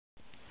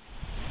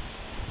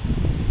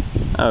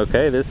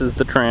Okay, this is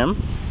the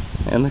tram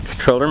and the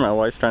controller. My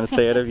wife's trying to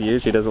stay out of view.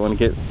 She doesn't want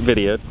to get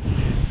videoed.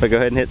 So go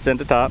ahead and hit send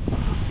to top.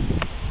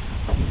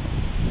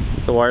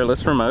 It's a wireless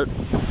remote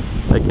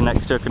that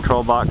connects to a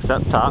control box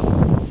up top.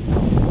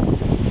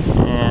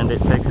 And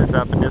it takes us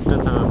up a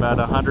distance of about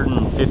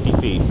 150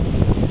 feet.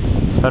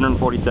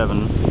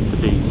 147 to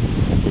be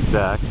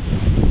exact.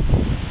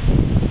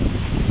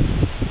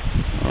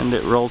 And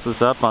it rolls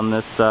us up on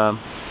this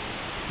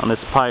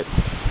pipe.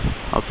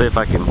 I'll see if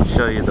I can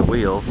show you the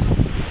wheels.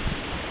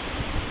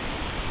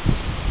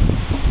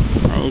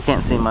 And you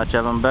can't see much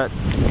of them, but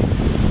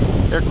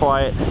they're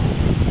quiet,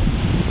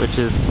 which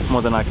is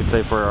more than I could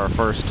say for our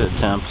first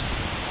attempt.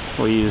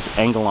 We used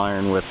angle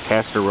iron with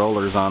caster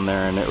rollers on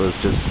there, and it was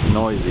just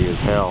noisy as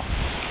hell.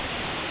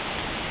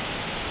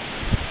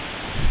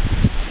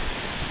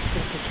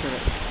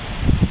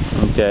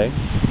 Okay.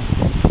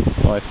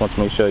 My wife wants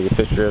me to show you a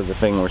picture of the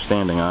thing we're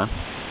standing on.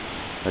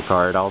 The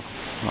card. I'll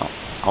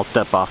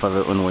step off of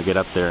it when we get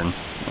up there and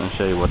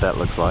show you what that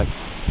looks like.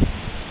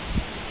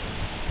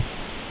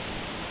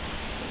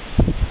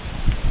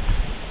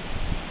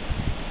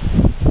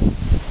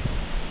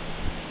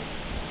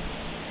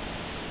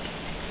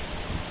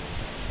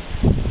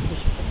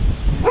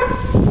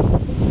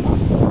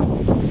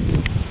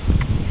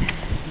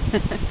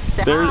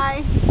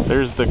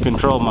 There's the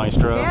control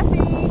maestro. Jesse.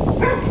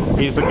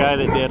 He's the guy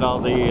that did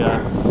all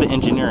the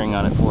engineering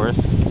on it for us.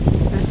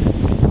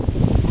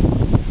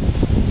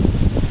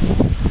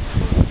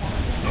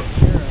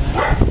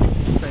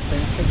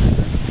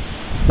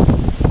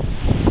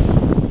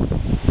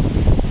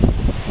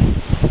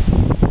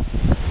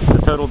 The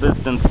total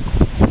distance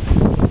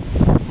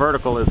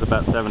vertical is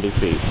about 70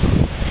 feet.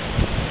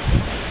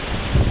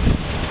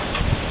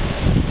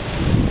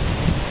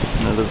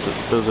 Now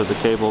those are the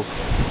cables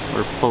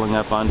we're pulling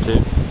up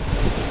onto.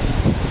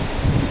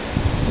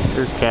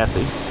 There's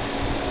Kathy,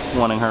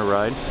 wanting her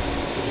ride.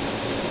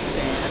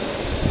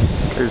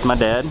 Dad. There's my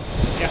dad.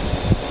 Yeah.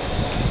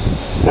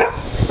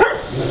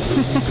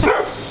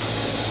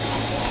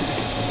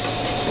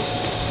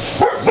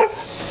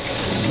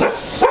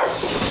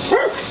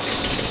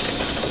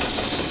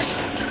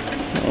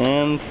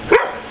 And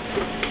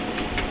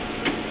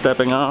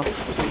stepping off,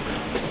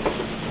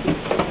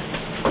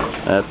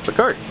 that's the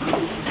cart.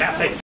 Kathy.